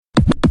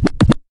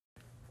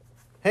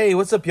Hey,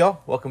 what's up,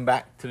 y'all? Welcome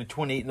back to the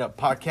 28 and Up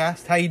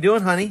podcast. How you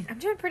doing, honey? I'm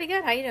doing pretty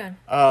good. How you doing?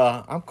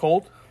 I'm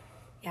cold.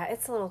 Yeah,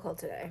 it's a little cold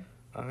today.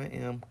 I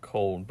am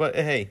cold, but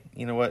hey,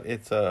 you know what?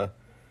 It's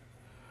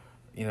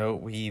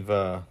we've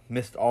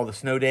missed all the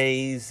snow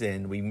days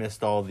and we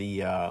missed all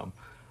the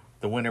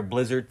winter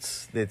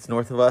blizzards that's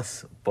north of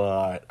us.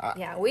 But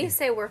We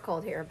say we're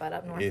cold here, but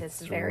up north it's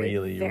very,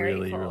 really, very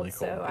really, cold. really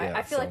cold. So Yeah,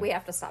 I feel like we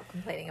have to stop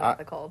complaining about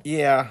the cold.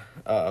 Yeah,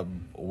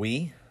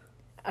 we.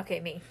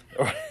 Okay, me.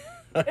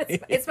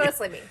 It's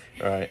mostly me.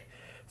 All right.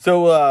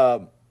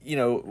 So,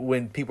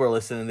 when people are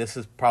listening, this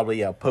is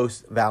probably a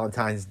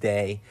post-Valentine's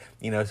Day.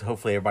 So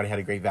hopefully everybody had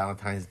a great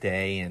Valentine's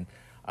Day. And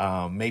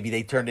maybe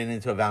they turned it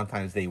into a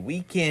Valentine's Day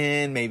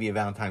weekend, maybe a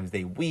Valentine's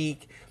Day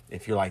week.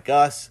 If you're like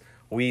us,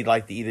 we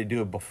like to either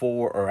do it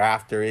before or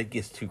after. It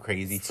gets too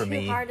crazy for me.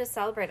 It's too hard to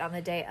celebrate on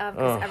the day of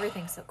because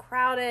everything's so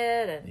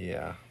crowded. And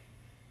yeah.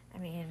 I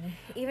mean,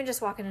 even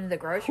just walking into the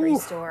grocery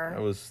store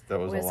that was a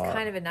lot.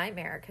 Kind of a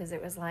nightmare because it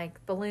was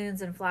like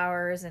balloons and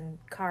flowers and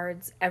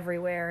cards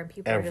everywhere, and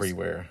people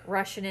everywhere are just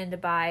rushing in to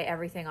buy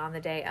everything on the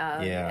day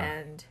of. Yeah.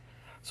 And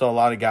so a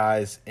lot of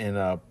guys in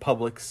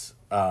Publix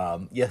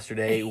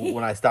yesterday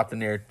when I stopped in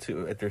there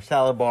at their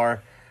salad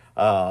bar,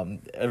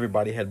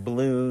 everybody had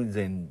balloons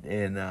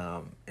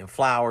and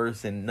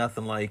flowers and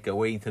nothing like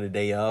waiting to the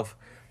day of.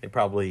 They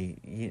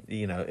probably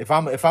if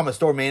I'm a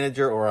store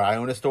manager or I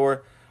own a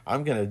store,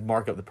 I'm going to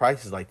mark up the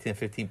prices like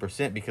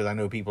 10-15% because I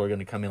know people are going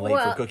to come in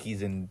late for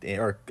cookies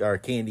or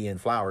candy and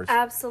flowers.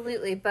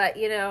 Absolutely. But,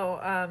 you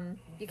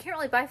can't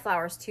really buy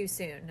flowers too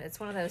soon. It's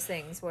one of those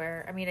things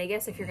where, I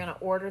guess if you're going to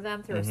order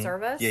them through a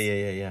service,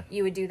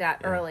 you would do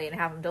that early and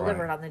have them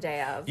delivered on the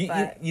day of.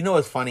 You know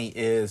what's funny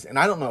is, and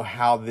I don't know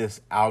how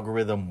this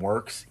algorithm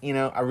works,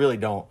 I really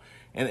don't.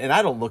 And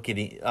I don't look at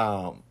it,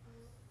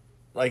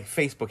 like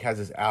Facebook has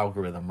this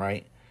algorithm,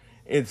 right?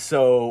 And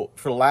so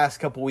for the last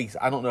couple weeks,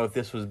 I don't know if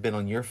this was been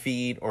on your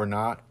feed or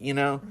not,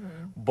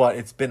 but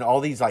it's been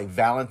all these like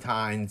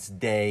Valentine's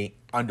Day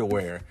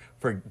underwear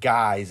for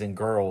guys and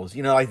girls,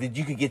 like that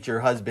you could get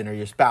your husband or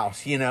your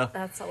spouse,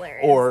 That's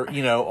hilarious. Or,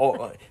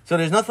 so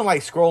there's nothing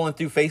like scrolling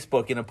through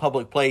Facebook in a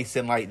public place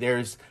and like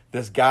there's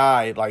this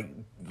guy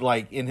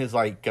like in his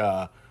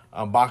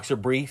boxer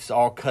briefs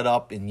all cut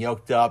up and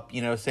yoked up,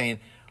 saying,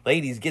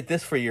 ladies, get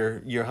this for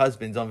your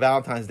husbands on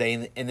Valentine's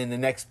Day. And then the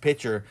next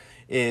picture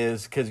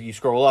is, because you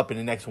scroll up and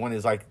the next one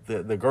is like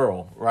the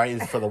girl, right?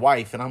 Is for the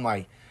wife. And I'm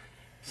like,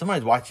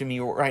 somebody's watching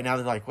me right now.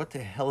 They're like, what the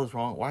hell is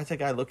wrong? Why is that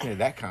guy looking at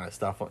that kind of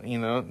stuff?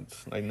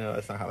 It's like, no,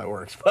 that's not how that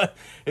works. But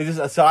it's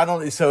just,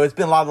 so it's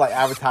been a lot of like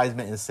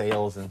advertisement and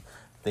sales and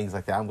things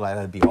like that. I'm glad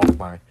I'd be off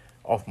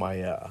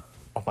my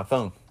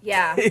phone.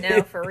 Yeah,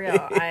 no, for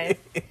real.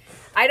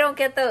 I don't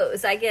get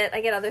those. I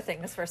get other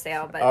things for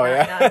sale, but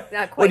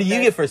not quite. What do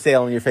you get for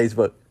sale on your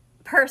Facebook?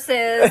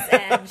 Purses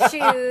and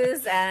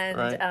shoes and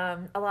right.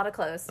 A lot of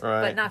clothes,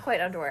 right. but not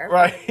quite underwear.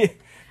 Right.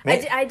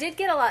 I did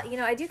get a lot.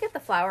 I do get the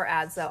flower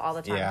ads though all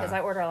the time because I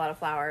order a lot of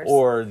flowers.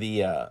 Or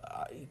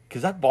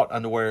because I've bought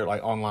underwear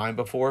like online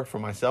before for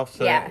myself.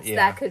 So yes,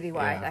 that could be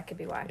why. Yeah. That could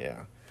be why.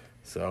 Yeah.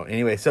 So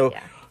anyway, so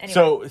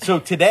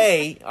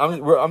today I'm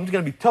just going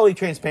to be totally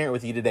transparent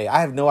with you today.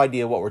 I have no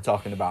idea what we're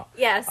talking about.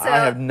 Yeah, so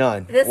I have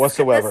none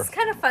whatsoever. This is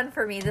kind of fun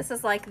for me. This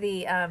is like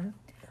the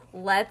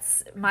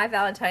my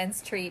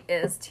Valentine's treat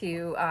is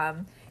to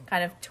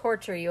kind of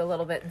torture you a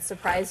little bit and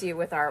surprise you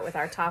with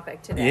our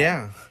topic today.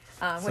 Yeah.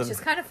 Which is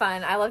kind of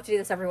fun. I love to do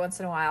this every once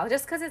in a while,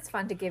 just because it's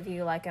fun to give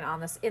you like an on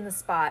the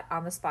spot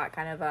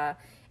kind of a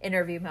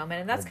interview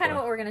moment, and that's kind of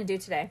what we're going to do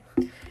today.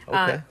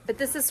 Okay. But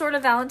this is sort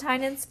of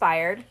Valentine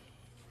inspired.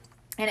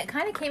 And it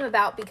kind of came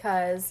about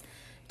because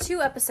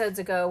 2 episodes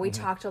ago we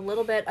talked a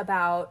little bit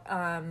about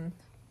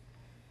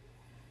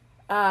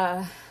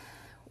about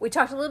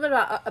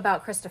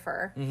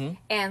Christopher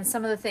and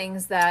some of the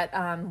things that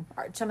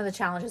some of the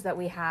challenges that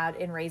we had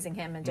in raising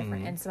him and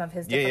and some of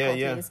his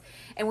difficulties.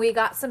 And we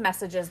got some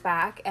messages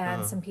back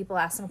and some people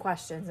asked some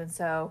questions, and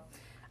so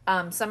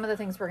some of the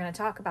things we're going to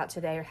talk about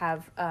today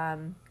have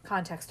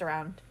context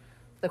around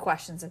the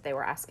questions that they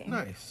were asking.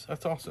 Nice.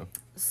 That's awesome.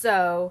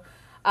 So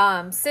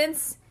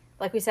since,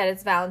 like we said,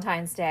 it's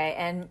Valentine's Day,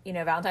 and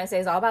Valentine's Day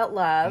is all about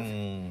love.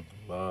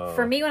 Love.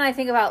 For me, when I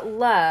think about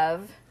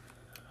love,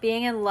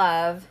 being in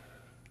love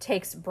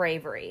takes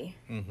bravery.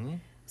 Mm-hmm.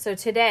 So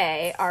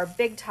today, our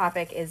big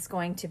topic is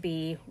going to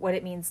be what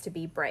it means to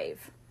be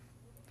brave.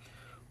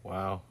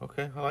 Wow.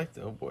 Okay. I like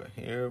that. Oh boy.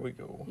 Here we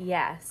go.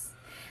 Yes.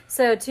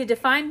 So to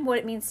define what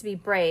it means to be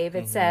brave,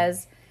 it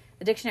says,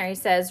 the dictionary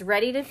says,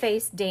 ready to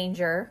face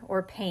danger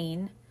or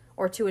pain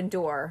or to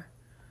endure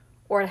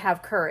or to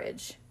have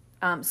courage.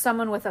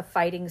 Someone with a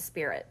fighting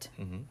spirit,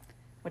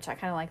 which I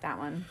kind of like that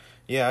one.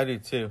 Yeah, I do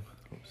too.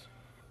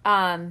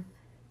 So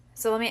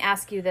let me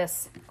ask you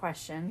this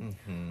question.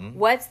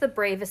 What's the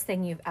bravest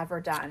thing you've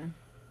ever done?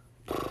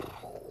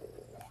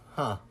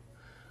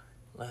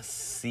 Let's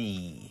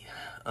see.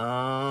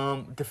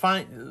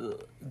 Define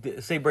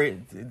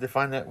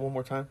that one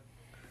more time.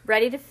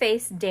 Ready to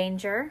face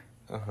danger,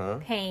 Uh-huh.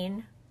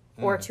 pain,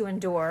 or to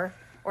endure,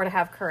 or to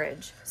have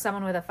courage,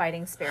 someone with a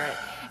fighting spirit.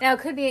 Now, it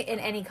could be in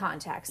any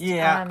context.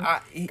 Yeah.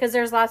 Because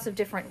there's lots of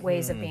different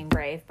ways of being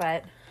brave,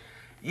 but...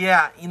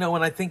 Yeah,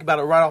 when I think about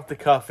it right off the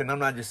cuff, and I'm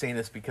not just saying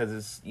this because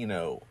it's,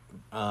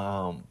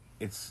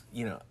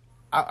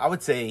 I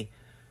would say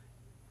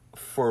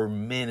for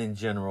men in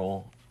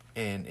general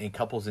and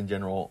couples in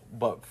general,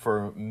 but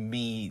for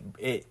me,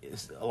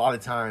 it's a lot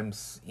of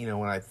times,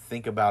 when I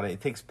think about it,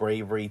 it takes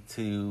bravery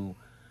to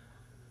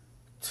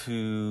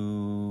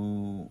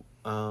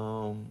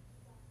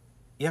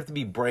you have to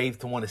be brave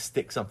to want to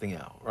stick something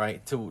out,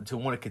 right? To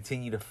want to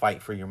continue to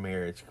fight for your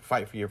marriage,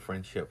 fight for your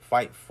friendship,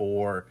 fight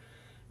for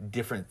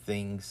different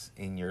things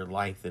in your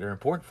life that are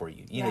important for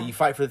you. You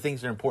fight for the things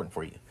that are important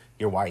for you.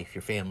 Your wife,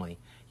 your family,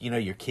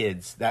 your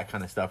kids, that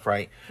kind of stuff,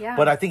 right? Yeah.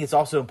 But I think it's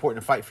also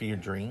important to fight for your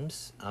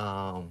dreams.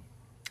 And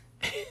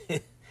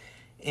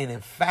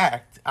in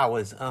fact, I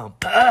was, ooh,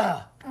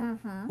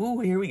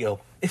 here we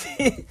go.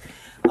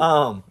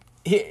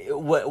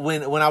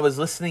 When I was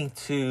listening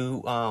to,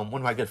 one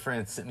of my good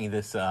friends sent me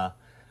this,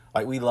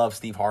 we love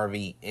Steve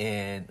Harvey,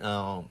 and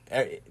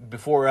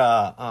before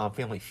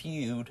Family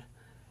Feud,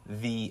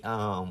 he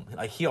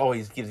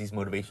always gives these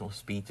motivational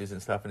speeches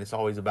and stuff, and it's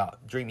always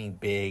about dreaming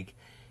big,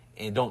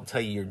 and don't tell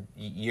your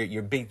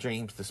big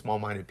dreams to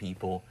small-minded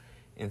people,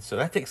 and so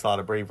that takes a lot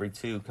of bravery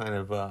too, kind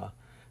of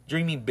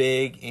dreaming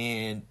big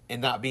and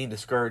not being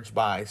discouraged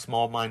by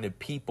small-minded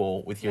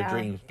people with your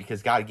dreams,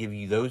 because God gave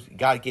you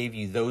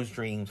those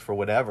dreams for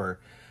whatever,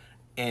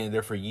 and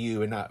they're for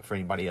you and not for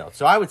anybody else.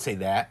 So I would say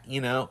that,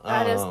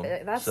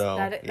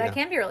 that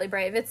can be really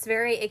brave.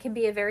 It can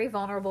be a very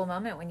vulnerable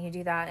moment when you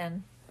do that,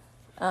 and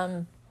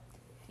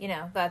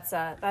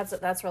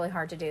that's really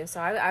hard to do.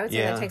 So I would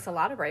say that takes a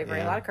lot of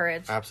bravery, a lot of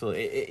courage.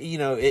 Absolutely.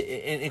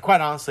 And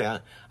quite honestly, I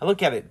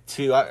look at it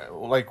too.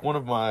 One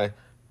of my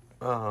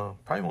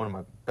probably one of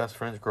my best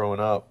friends growing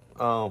up.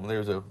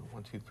 There's a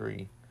 1, 2,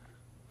 3,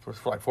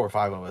 like 4 or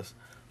 5 of us.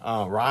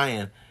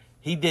 Ryan,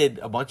 he did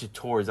a bunch of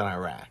tours in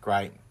Iraq,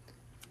 right?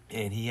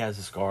 And he has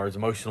the scars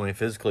emotionally and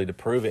physically to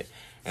prove it.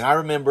 And I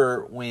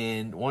remember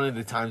when one of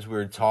the times we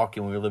were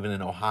talking, we were living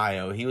in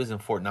Ohio. He was in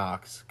Fort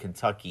Knox,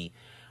 Kentucky,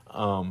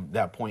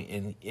 that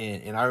point,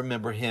 and I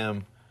remember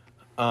him.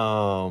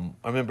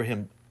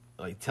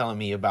 Like telling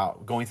me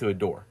about going through a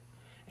door,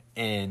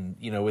 and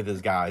with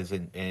his guys,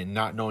 and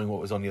not knowing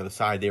what was on the other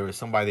side. There was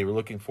somebody they were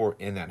looking for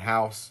in that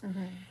house,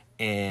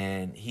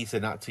 and he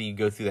said, not till you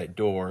go through that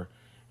door,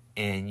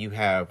 and you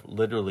have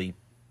literally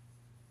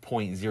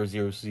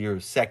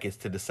 0.000 seconds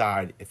to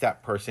decide if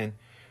that person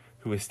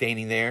who is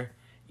standing there,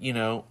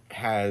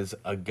 has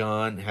a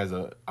gun, has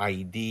a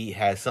IED,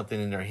 has something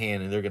in their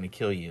hand, and they're going to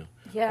kill you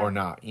or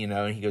not.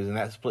 And he goes, in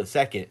that split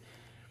second,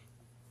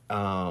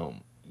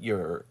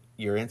 your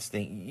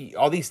instinct,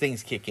 all these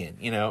things kick in,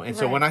 and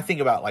so when I think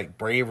about like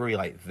bravery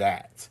like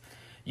that,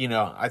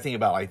 I think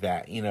about like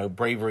that,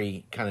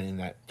 bravery kind of in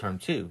that term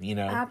too,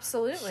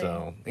 Absolutely.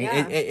 So,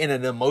 and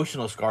an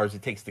emotional scars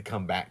it takes to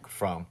come back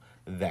from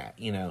that,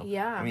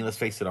 Yeah. I mean, let's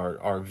face it,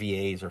 our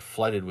VAs are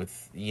flooded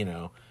with,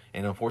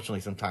 and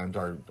unfortunately sometimes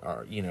our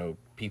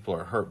people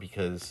are hurt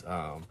because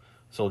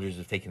soldiers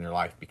have taken their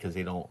life because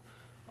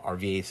our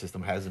VA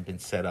system hasn't been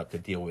set up to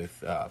deal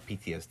with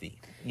PTSD,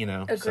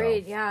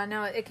 Agreed. So. Yeah,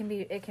 no, it can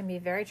be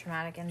very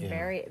traumatic and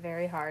very,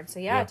 very hard. So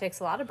it takes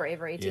a lot of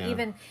bravery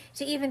to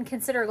even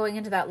consider going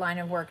into that line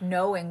of work,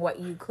 knowing what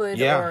you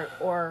could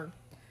or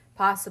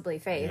possibly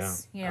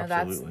face.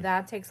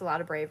 That takes a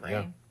lot of bravery.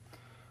 Yeah.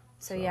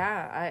 So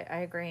I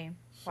agree.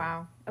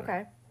 Wow.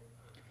 Okay.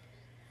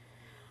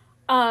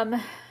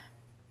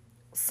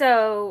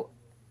 So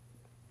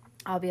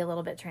I'll be a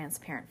little bit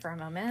transparent for a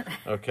moment.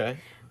 Okay.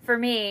 For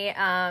me,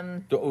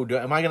 am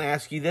I going to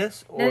ask you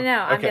this? Or? No.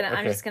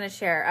 I'm just going to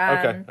share.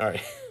 Okay. All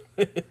right.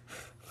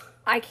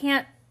 I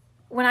can't.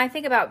 When I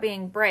think about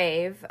being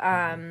brave,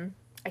 I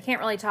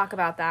can't really talk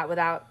about that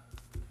without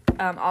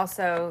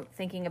also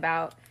thinking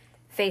about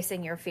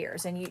facing your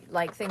fears and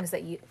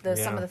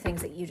some of the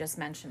things that you just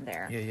mentioned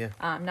there. Yeah.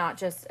 Not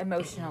just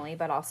emotionally,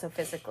 but also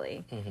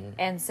physically.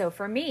 And so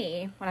for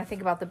me, when I think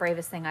about the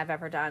bravest thing I've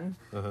ever done.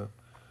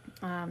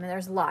 And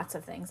there's lots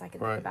of things I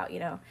can think about,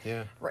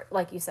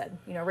 like you said,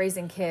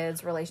 raising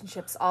kids,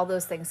 relationships, all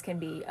those things can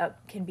be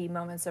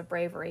moments of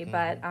bravery.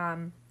 But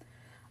on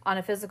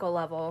a physical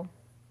level,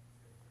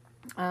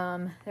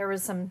 there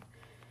was some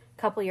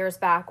couple years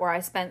back where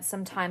I spent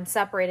some time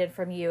separated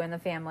from you and the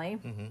family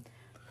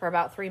for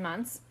about 3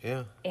 months.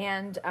 Yeah.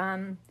 And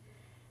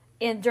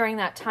during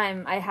that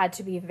time, I had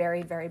to be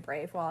very, very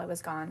brave while I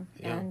was gone,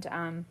 and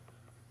on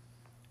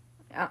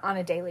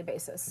a daily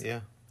basis. Yeah.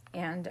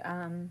 And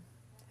I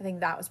think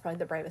that was probably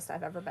the bravest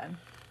I've ever been.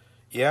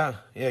 Yeah.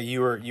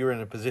 You were in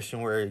a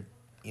position where,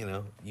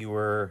 you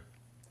were.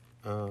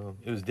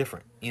 It was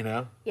different.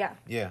 Yeah.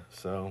 Yeah.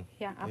 So.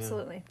 Yeah,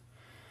 absolutely.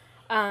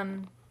 Yeah.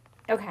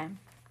 Okay.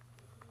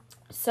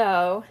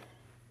 So,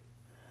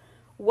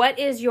 what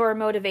is your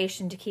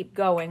motivation to keep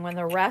going when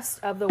the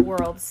rest of the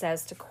world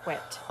says to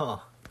quit? Huh.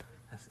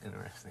 That's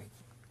interesting.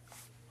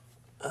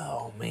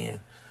 Oh man,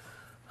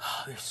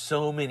 there's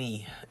so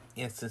many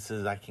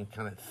instances I can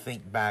kind of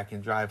think back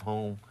and drive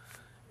home.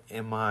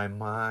 in my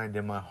mind,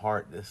 in my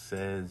heart that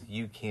says,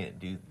 you can't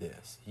do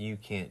this, you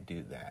can't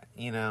do that,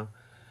 you know?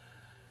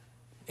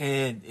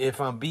 And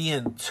if I'm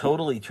being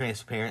totally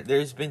transparent,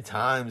 there's been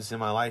times in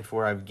my life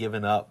where I've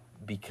given up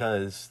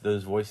because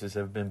those voices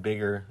have been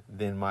bigger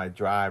than my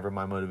drive or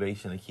my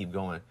motivation to keep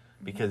going,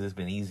 because it's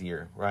been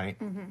easier, right?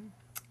 Mm-hmm.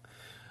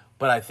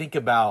 But I think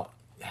about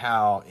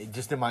how,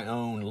 just in my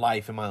own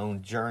life, in my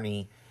own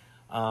journey,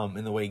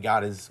 in the way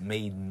God has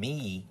made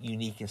me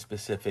unique and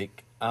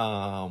specific,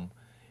 and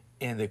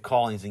the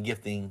callings and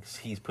giftings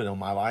He's put on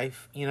my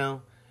life, you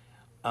know,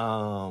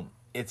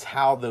 it's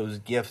how those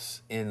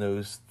gifts and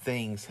those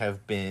things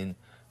have been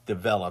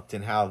developed,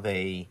 and how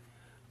they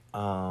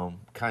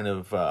kind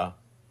of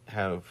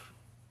have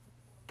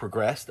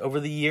progressed over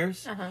the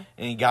years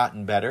and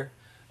gotten better.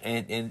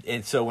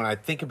 And so when I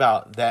think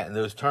about that in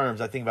those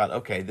terms, I think about,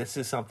 okay, this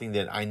is something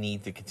that I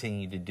need to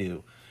continue to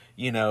do,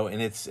 you know,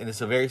 and it's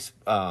a very,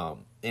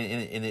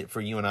 in it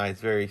for you and I, it's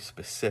very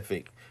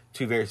specific,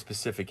 two very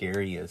specific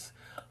areas.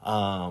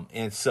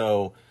 And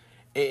so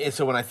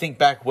when I think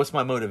back, what's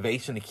my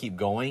motivation to keep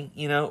going?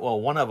 You know, well,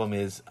 one of them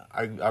is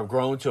I've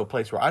grown to a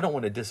place where I don't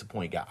want to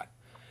disappoint God,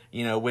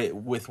 you know,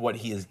 with what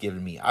He has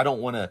given me. I don't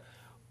want to,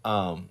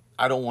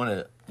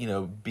 you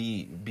know,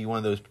 be one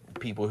of those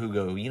people who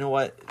go, you know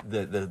what,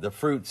 the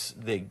fruits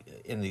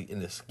in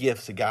the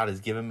gifts that God has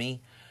given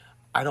me,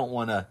 I don't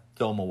want to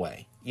throw them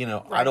away. You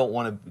know, right. I don't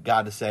want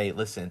God to say,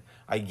 listen,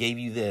 I gave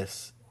you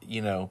this,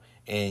 you know,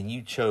 and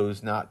you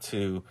chose not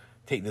to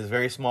take this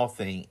very small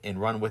thing and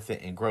run with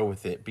it and grow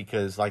with it,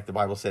 because like the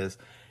Bible says,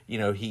 you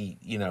know,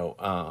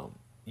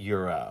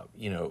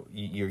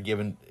 you're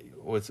given,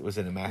 was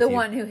it in Matthew? The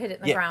one who hid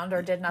it in the ground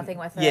or did nothing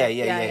with it. Yeah.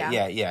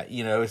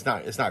 You know, it's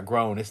not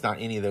grown. It's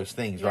not any of those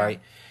things, right?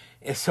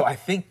 And so I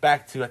think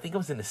back to, I think I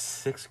was in the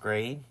 6th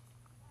grade,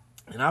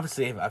 and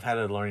obviously I've had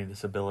a learning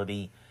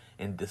disability,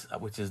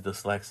 which is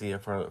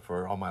dyslexia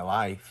for all my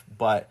life.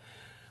 But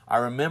I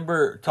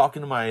remember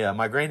talking to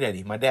my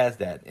granddaddy, my dad's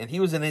dad, and he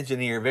was an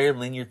engineer, very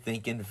linear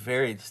thinking,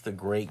 just a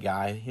great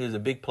guy. He was a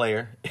big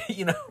player,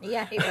 you know.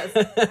 Yeah, he was.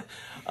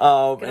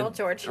 Good old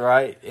George.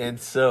 Right, and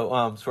so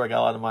I got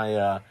a lot of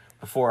my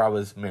before I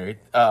was married,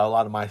 a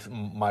lot of my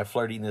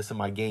flirtiness and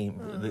my game.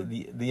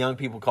 Mm-hmm. The young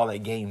people call that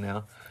game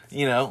now,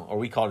 you know, or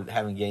we called it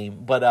having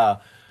game,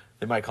 but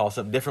they might call it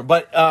something different.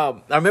 But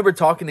I remember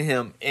talking to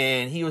him,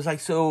 and he was like,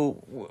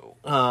 so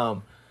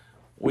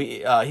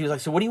he was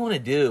like, so what do you want to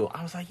do?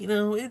 I was like, you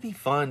know, it'd be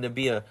fun to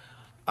be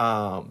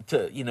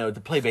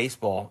to play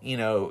baseball, you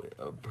know,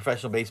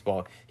 professional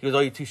baseball. He goes, oh,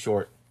 you're too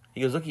short.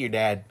 He goes, look at your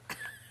dad.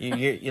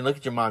 You look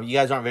at your mom. You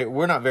guys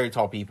we're not very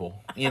tall people,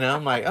 you know.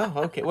 I'm like,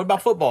 oh, okay. What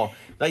about football?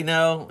 Like,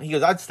 no. He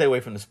goes, I'd stay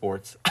away from the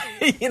sports,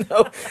 you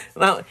know.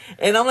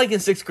 And I'm like in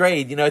 6th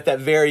grade, you know, at that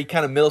very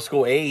kind of middle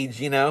school age,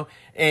 you know.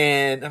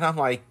 And I'm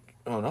like,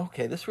 oh,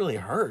 okay, this really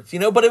hurts, you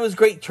know. But it was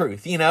great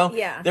truth, you know.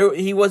 Yeah.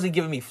 He wasn't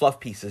giving me fluff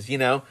pieces, you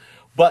know.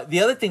 But the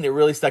other thing that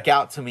really stuck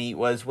out to me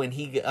was when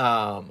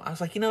I was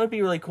like, you know, it'd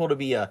be really cool to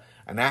be an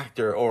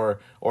actor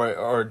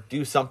or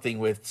do something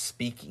with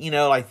speaking, you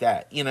know, like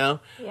that, you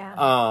know?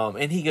 Yeah.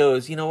 And he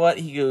goes, you know what?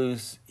 He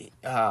goes,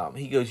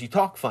 you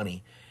talk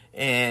funny.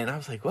 And I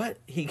was like, what?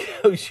 He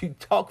goes, you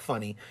talk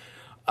funny.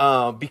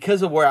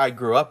 Because of where I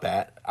grew up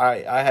at,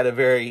 I had a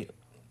very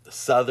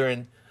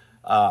Southern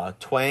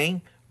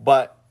twang,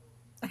 but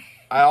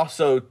I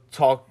also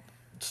talked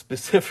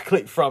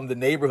specifically from the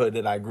neighborhood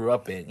that I grew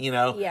up in, you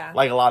know,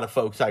 like a lot of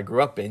folks I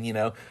grew up in, you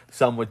know,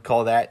 some would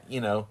call that,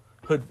 you know,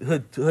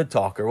 hood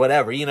talk or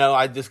whatever, you know,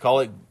 I just call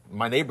it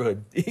my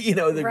neighborhood, you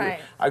know,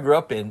 I grew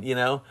up in, you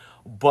know,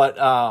 but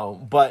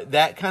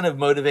that kind of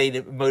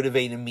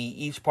motivated me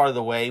each part of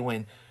the way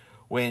when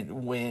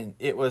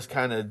it was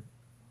kind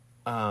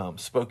of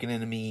spoken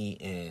into me,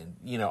 and,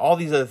 you know, all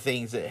these other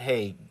things that,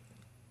 hey,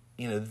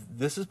 you know,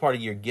 this is part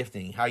of your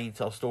gifting, how you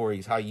tell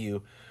stories, how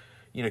you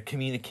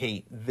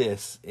communicate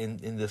this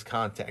in this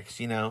context,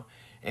 you know,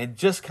 and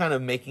just kind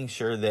of making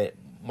sure that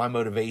my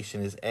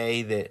motivation is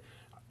that,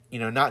 you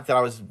know, not that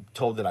I was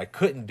told that I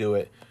couldn't do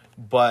it,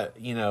 but,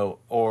 you know,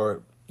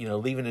 or, you know,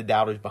 leaving the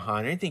doubters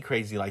behind or anything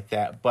crazy like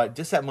that, but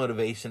just that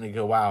motivation to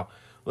go, wow,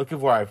 look at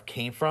where I've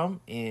came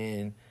from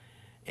in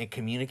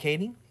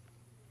communicating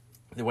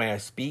the way I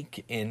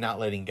speak and not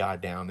letting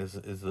God down is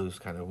those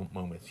kind of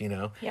moments, you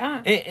know?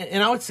 Yeah.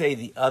 And I would say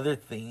the other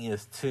thing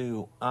is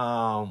too,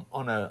 on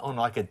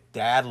like a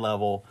dad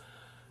level,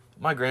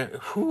 our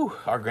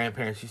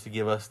grandparents used to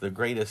give us the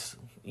greatest,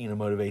 you know,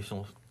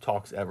 motivational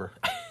talks ever.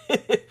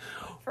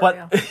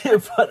 But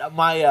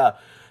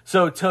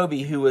so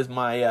Toby, who was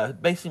my,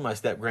 basically my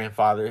step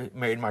grandfather,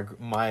 married my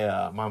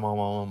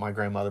mom, my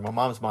grandmother, my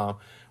mom's mom,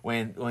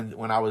 when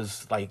I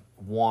was like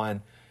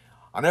 1,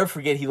 I'll never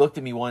forget, he looked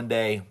at me one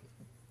day,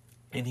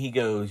 and he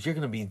goes, you're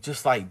going to be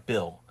just like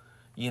Bill,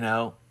 you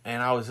know? And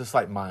I was just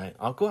like my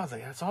uncle. I was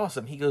like, that's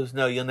awesome. He goes,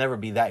 no, you'll never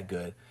be that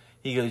good.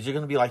 He goes, you're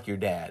going to be like your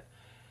dad.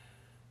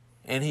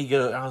 And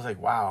I was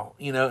like, wow.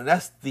 You know,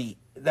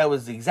 that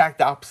was the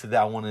exact opposite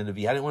that I wanted to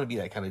be. I didn't want to be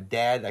that kind of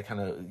dad, that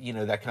kind of, you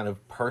know, that kind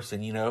of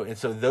person, you know? And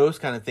so those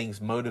kind of things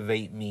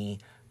motivate me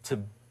to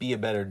be a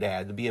better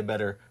dad, to be a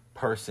better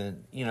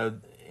person, you know,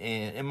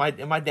 and my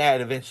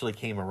dad eventually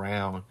came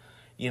around,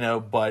 you know,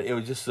 but it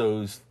was just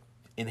those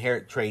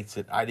inherent traits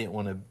that I didn't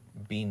want to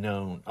be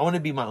known. I want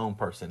to be my own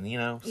person, you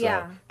know?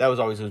 So that was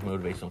always those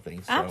motivational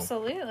things. So.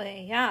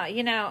 Absolutely. Yeah.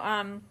 You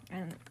know,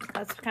 and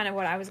that's kind of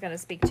what I was going to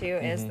speak to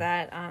is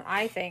that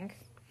I think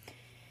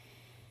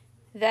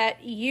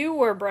that you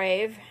were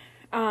brave,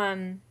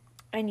 and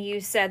you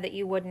said that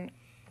you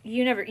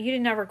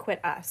never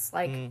quit us.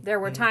 Like there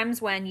were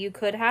times when you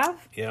could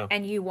have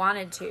and you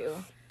wanted to,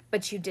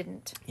 but you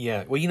didn't.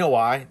 Yeah. Well, you know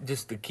why?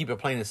 Just to keep it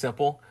plain and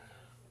simple.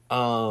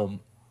 I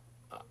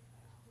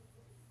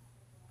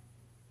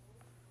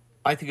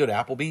like to go to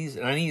Applebee's,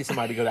 and I needed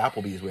somebody to go to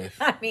Applebee's with.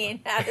 I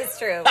mean, that is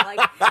true. Like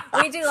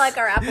we do like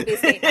our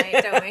Applebee's date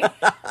night, don't we?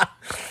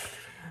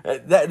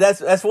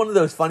 That's one of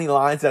those funny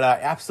lines that I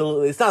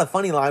absolutely. It's not a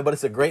funny line, but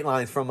it's a great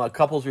line from a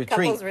Couples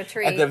Retreat. Couples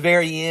Retreat. At the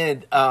very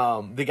end,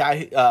 the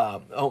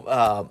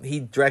guy he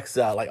directs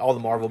like all the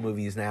Marvel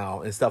movies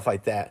now and stuff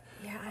like that.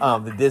 Yeah,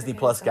 the Disney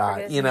Plus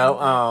guy, you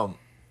know,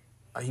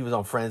 he was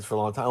on Friends for a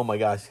long time. Oh my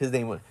gosh, his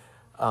name was.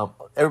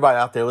 Everybody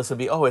out there listen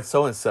to me. Oh, it's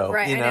so and so.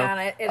 Right, you know? I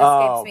know. It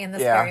escapes me in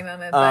this very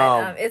moment,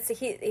 but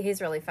he's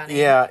really funny.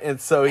 Yeah,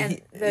 and so his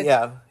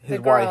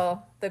wife,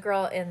 the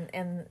girl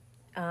in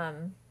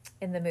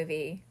the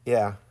movie.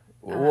 Yeah,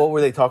 what were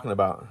they talking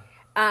about?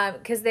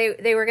 Because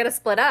they were going to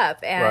split up,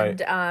 and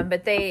right.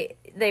 But they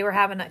were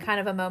having a kind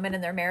of a moment in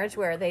their marriage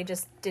where they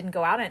just didn't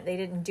go out and they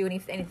didn't do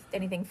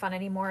anything fun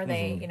anymore.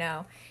 They you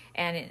know,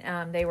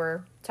 and they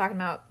were talking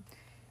about,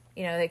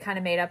 you know, they kind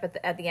of made up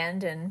at the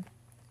end,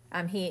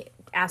 and he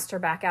asked her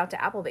back out to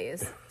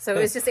Applebee's. So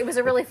it was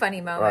a really funny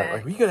moment. Right,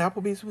 like, are you going to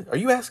Applebee's? Are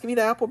you asking me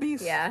to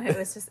Applebee's? Yeah, it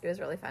was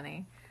really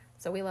funny.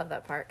 So we love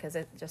that part because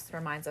it just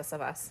reminds us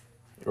of us.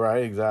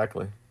 Right,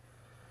 exactly.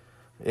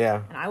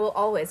 Yeah. And I will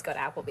always go to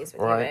Applebee's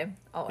with you, babe.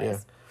 Always. Yeah.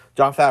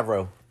 John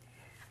Favreau.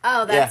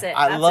 Oh, that's it.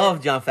 I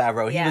love John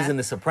Favreau. He was in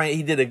The Sopranos.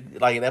 He did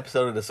an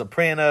episode of The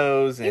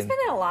Sopranos. And he's been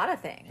in a lot of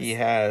things. He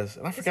has.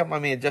 And I forgot my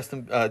man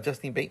Jason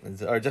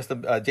Bateman's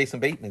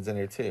in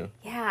there too.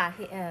 Yeah,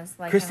 he is.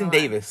 Like Kristen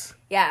Davis.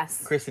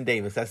 Yes. Kristen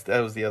Davis.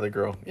 That was the other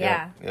girl.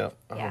 Yeah. Yep.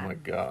 Oh my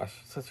gosh,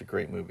 such a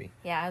great movie.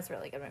 Yeah, it's a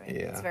really good movie.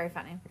 Yeah. It's very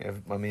funny. Yeah,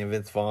 my man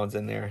Vince Vaughn's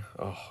in there.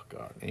 Oh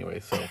god.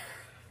 Anyway, so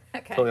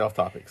okay. Totally off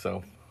topic.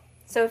 So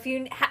if you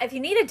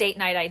need a date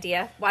night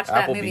idea, watch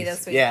that movie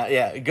this week.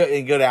 Yeah. Go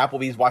to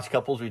Applebee's, watch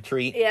Couples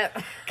Retreat.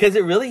 Yep. Because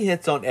it really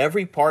hits on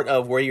every part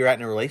of where you're at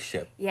in a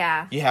relationship.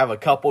 Yeah. You have a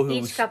couple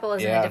each couple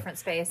is in a different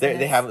space.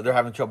 They're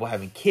having trouble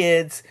having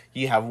kids.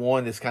 You have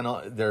one that's kind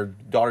of their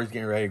daughter's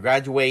getting ready to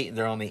graduate, and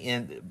they're on the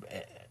end,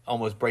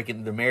 almost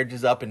breaking their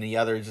marriages up, and the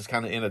other is just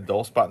kind of in a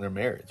dull spot in their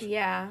marriage.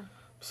 Yeah.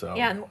 So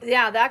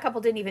that couple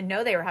didn't even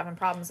know they were having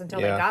problems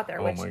until they got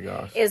there, which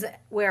is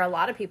where a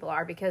lot of people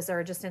are because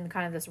they're just in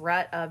kind of this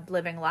rut of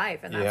living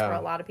life, and that's where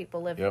a lot of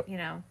people live. You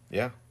know.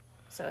 Yeah.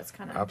 So it's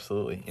kind of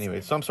absolutely.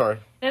 Anyway, so I'm sorry.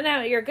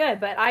 No, you're good,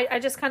 but I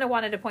just kind of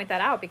wanted to point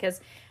that out because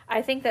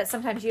I think that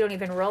sometimes you don't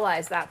even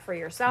realize that for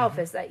yourself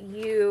is that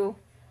you.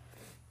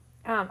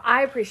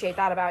 I appreciate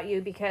that about you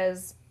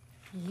because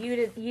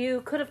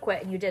you could have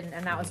quit and you didn't,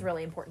 and that was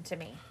really important to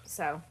me.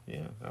 So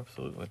yeah,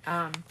 absolutely.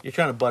 You're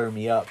trying to butter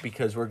me up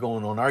because we're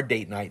going on our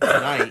date night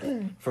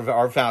tonight for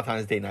our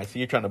Valentine's Day night. So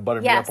you're trying to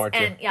butter me up, aren't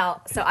you? And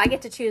y'all, so I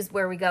get to choose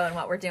where we go and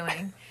what we're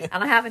doing,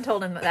 and I haven't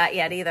told him that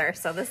yet either.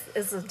 So this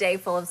is a day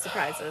full of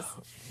surprises.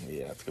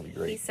 Yeah, it's gonna be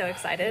great. He's so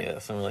excited.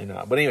 Yes, I'm really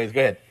not. But anyways,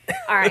 go ahead.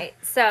 All right.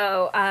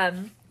 So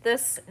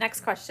this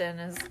next question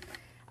is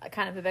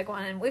kind of a big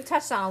one, and we've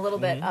touched on a little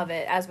bit of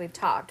it as we've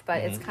talked, but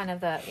it's kind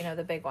of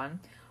the big one.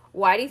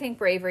 Why do you think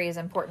bravery is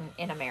important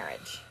in a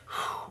marriage?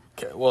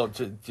 Okay, well,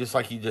 just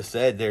like you just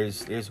said,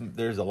 there's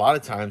a lot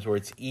of times where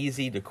it's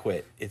easy to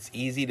quit. It's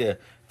easy to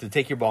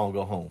take your ball and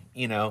go home,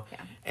 you know?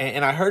 Yeah.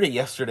 And I heard it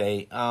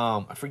yesterday.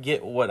 I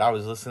forget what I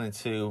was listening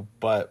to,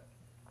 but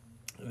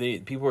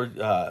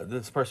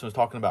this person was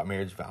talking about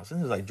marriage vows. This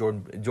is like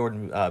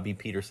Jordan B.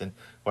 Peterson,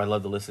 who I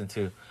love to listen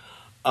to.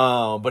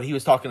 But he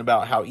was talking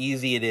about how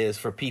easy it is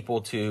for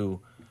people to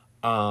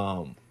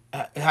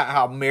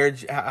how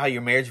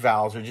your marriage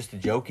vows are just a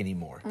joke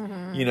anymore.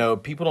 You know,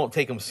 people don't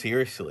take them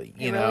seriously.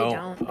 You know, really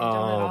don't. They don't at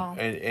all.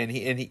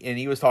 And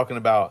he was talking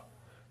about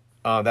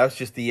that's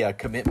just the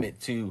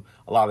commitment to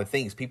a lot of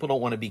things. People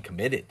don't want to be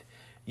committed,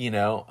 you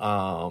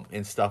know,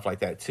 and stuff like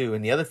that too.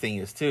 And the other thing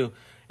is too,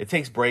 it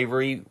takes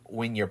bravery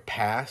when your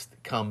past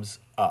comes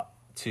up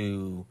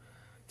to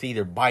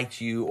either bite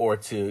you or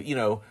to, you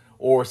know,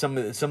 or some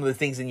of the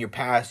things in your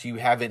past you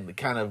haven't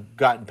kind of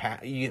gotten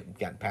past. You've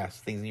gotten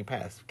past things in your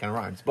past, kind of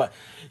rhymes, but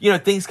you know,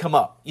 things come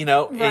up, you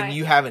know, and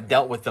you haven't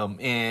dealt with them,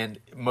 and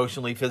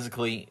emotionally,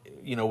 physically,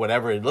 you know,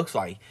 whatever it looks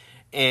like,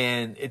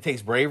 and it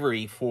takes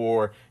bravery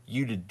for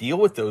you to deal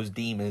with those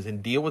demons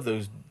and deal with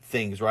those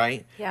things,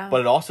 right? Yeah. But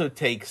it also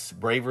takes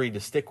bravery to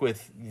stick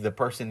with the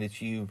person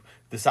that you've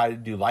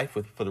decided to do life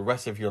with for the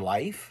rest of your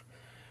life.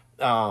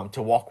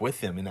 To walk with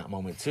them in that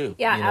moment too.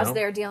 Yeah, you know? as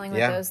they're dealing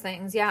with those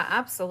things. Yeah,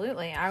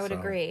 absolutely. I would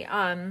agree.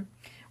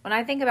 When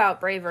I think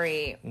about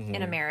bravery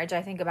in a marriage,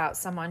 I think about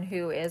someone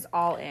who is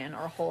all in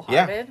or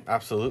wholehearted. Yeah,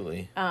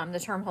 absolutely. The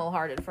term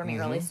wholehearted for me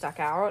really stuck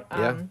out.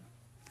 Yeah.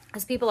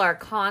 As people are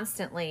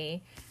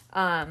constantly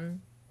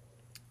coming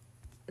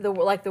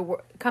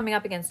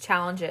up against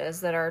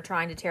challenges that are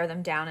trying to tear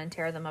them down and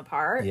tear them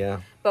apart.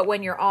 Yeah. But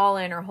when you're all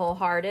in or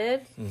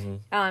wholehearted, you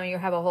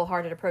have a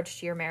wholehearted approach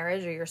to your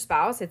marriage or your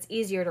spouse, it's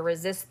easier to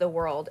resist the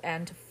world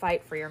and to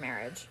fight for your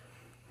marriage.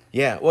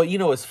 Yeah, well,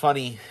 what's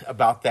funny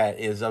about that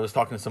is I was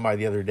talking to somebody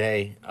the other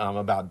day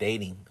about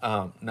dating.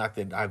 Not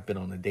that I've been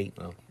on a date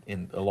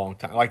in a long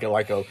time,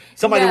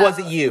 somebody that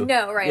wasn't you.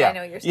 No, right? Yeah. I know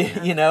what you're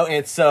saying.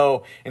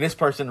 And this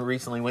person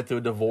recently went through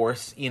a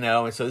divorce,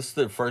 and so this is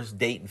their first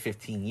date in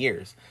 15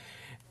 years,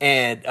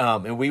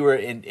 and we were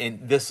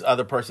in this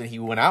other person he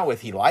went out with,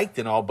 he liked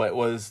and all, but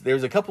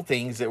there's a couple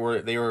things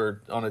that they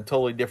were on a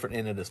totally different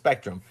end of the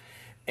spectrum.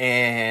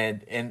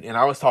 And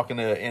I was talking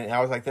and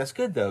I was like, that's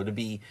good though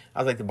I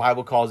was like, the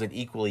Bible calls it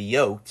equally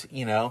yoked,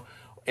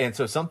 and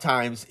so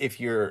sometimes if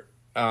you're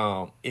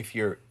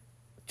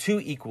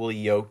too equally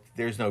yoked,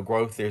 there's no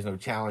growth, there's no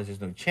challenge,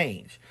 there's no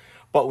change.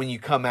 But when you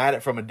come at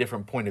it from a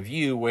different point of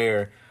view,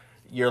 where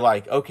you're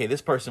like, okay,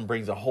 this person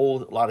brings a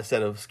whole lot of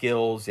set of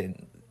skills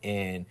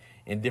and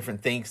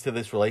different things to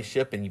this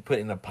relationship, and you put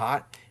it in a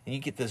pot, and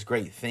you get this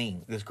great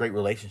thing, this great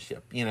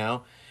relationship,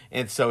 And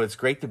so it's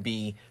great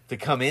to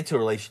come into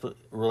a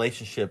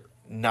relationship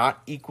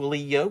not equally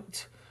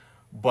yoked,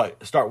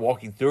 but start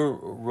walking through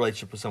a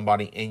relationship with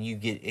somebody, and you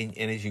get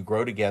and as you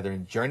grow together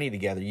and journey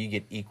together, you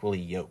get equally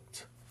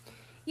yoked.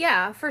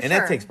 Yeah, for sure. And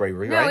that takes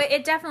bravery, right? No,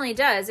 it definitely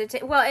does.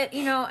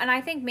 And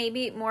I think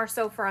maybe more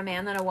so for a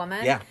man than a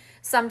woman. Yeah.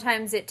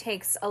 Sometimes it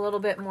takes a little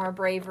bit more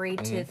bravery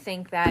to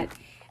think that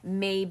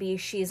maybe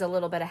she's a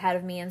little bit ahead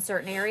of me in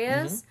certain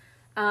areas.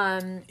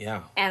 And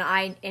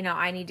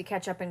I need to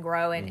catch up and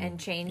grow and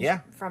change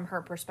from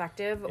her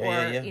perspective,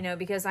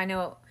 because I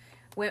know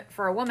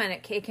for a woman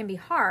it can be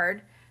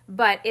hard,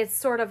 but it's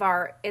sort of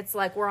it's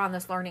like we're on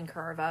this learning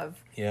curve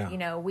of,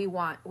 we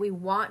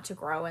want to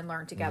grow and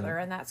learn together,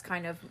 and that's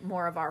kind of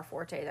more of our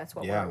forte. That's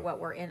what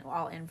we're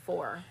all in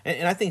for.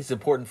 And I think it's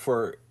important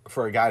for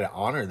a guy to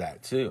honor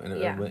that too,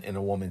 and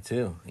a woman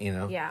too,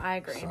 Yeah, I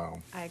agree.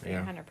 So, I agree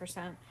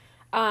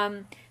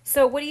 100%.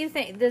 So what do you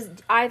think?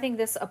 I think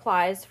this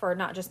applies for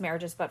not just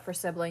marriages, but for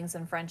siblings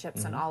and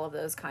friendships and all of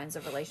those kinds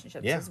of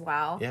relationships as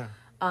well. Yeah.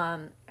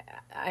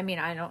 I mean,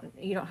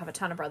 you don't have a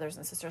ton of brothers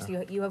and sisters.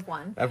 You have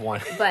one. I have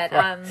one. But,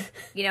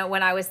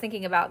 when I was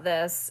thinking about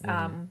this,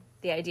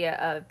 the idea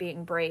of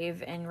being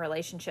brave in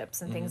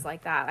relationships and things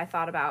like that, I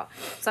thought about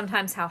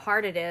sometimes how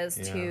hard it is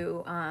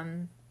to,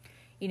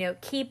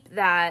 keep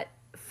that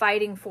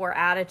fighting for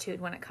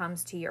attitude when it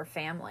comes to your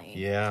family.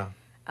 Yeah.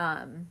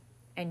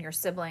 And your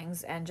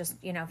siblings and just,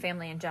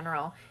 family in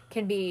general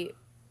can be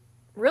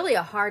really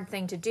a hard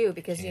thing to do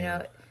because,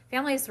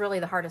 family is really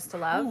the hardest to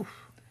love.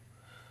 Oof.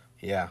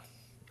 Yeah.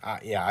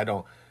 I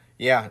don't.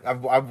 Yeah.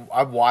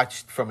 I've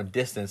watched from a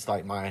distance,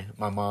 like my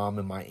mom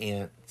and my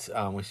aunt,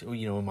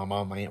 when my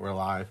mom and my aunt were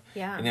alive.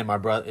 Yeah. And then my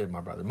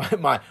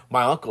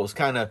uncles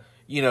kind of,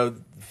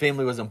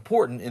 family was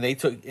important, and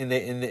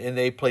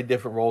they played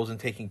different roles in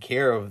taking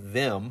care of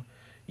them,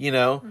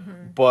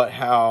 but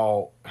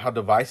how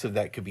divisive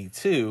that could be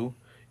too.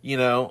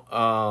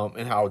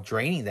 And how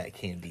draining that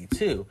can be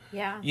too.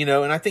 Yeah.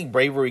 And I think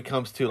bravery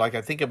comes to, like,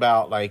 I think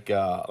about like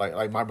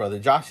my brother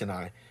Josh and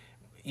I,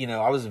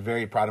 I was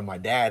very proud of my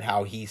dad,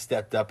 how he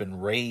stepped up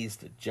and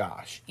raised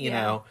Josh, when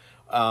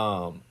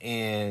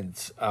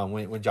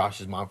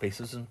Josh's mom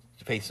faced some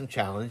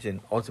challenge and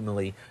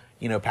ultimately,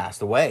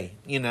 passed away,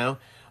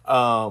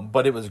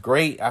 but it was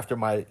great after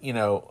my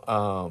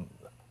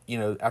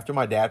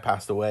dad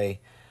passed away.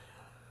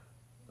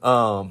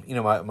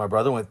 My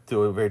brother went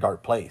through a very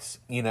dark place,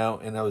 and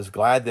I was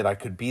glad that I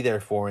could be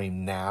there for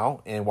him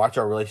now and watch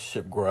our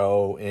relationship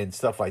grow and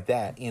stuff like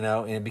that,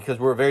 and because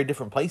we're very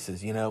different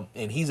places,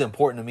 and he's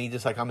important to me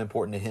just like I'm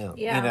important to him,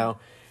 and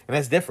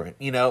that's different,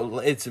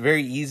 it's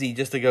very easy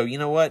just to go, you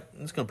know what,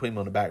 I'm just going to put him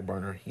on the back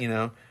burner,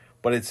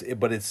 but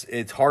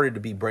it's harder to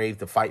be brave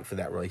to fight for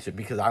that relationship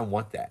because I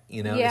want that,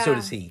 and so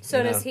does he.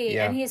 Does he,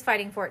 and he's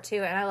fighting for it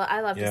too, and I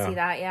love to see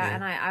that,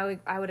 and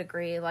I would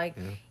agree, like,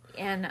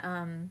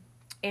 and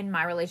in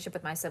my relationship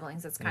with my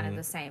siblings, it's kind of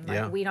the same.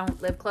 Like, we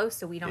don't live close,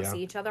 so we don't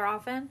see each other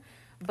often.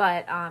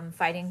 But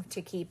fighting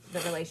to keep the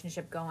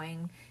relationship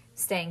going,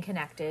 staying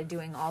connected,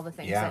 doing all the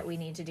things that we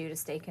need to do to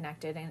stay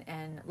connected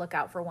and look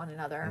out for one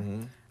another.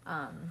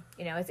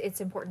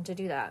 It's important to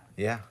do that.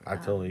 Yeah, I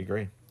totally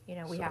agree.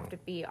 We have to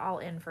be all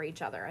in for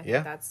each other. I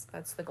think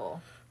that's the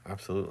goal.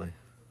 Absolutely.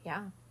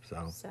 Yeah.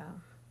 So. Is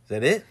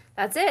that it?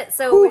 That's it.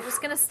 So we're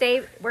just gonna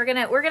stay. We're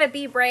gonna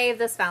be brave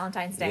this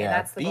Valentine's Day.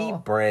 That's the goal. Be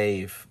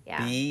brave.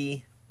 Yeah.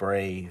 Be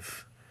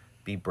brave.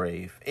 Be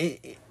brave.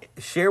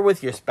 Share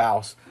with your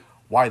spouse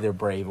why they're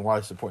brave and why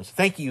it's important. So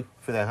thank you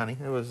for that, honey.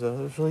 It was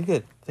really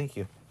good. Thank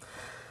you.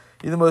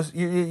 You're the most.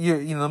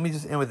 Let me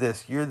just end with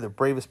this. You're the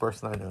bravest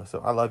person I know. So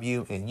I love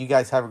you, and you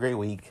guys have a great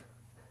week.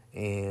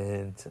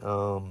 And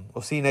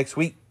we'll see you next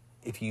week.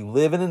 If you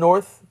live in the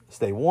north,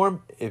 stay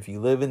warm. If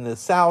you live in the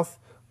south,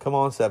 Come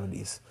on,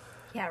 70s.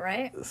 Yeah,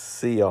 right?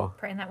 See y'all.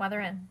 Bring that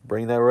weather in.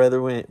 Bring that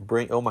weather in.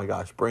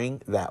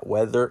 Bring that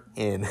weather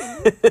in.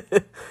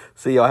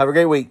 See y'all. Have a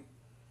great week.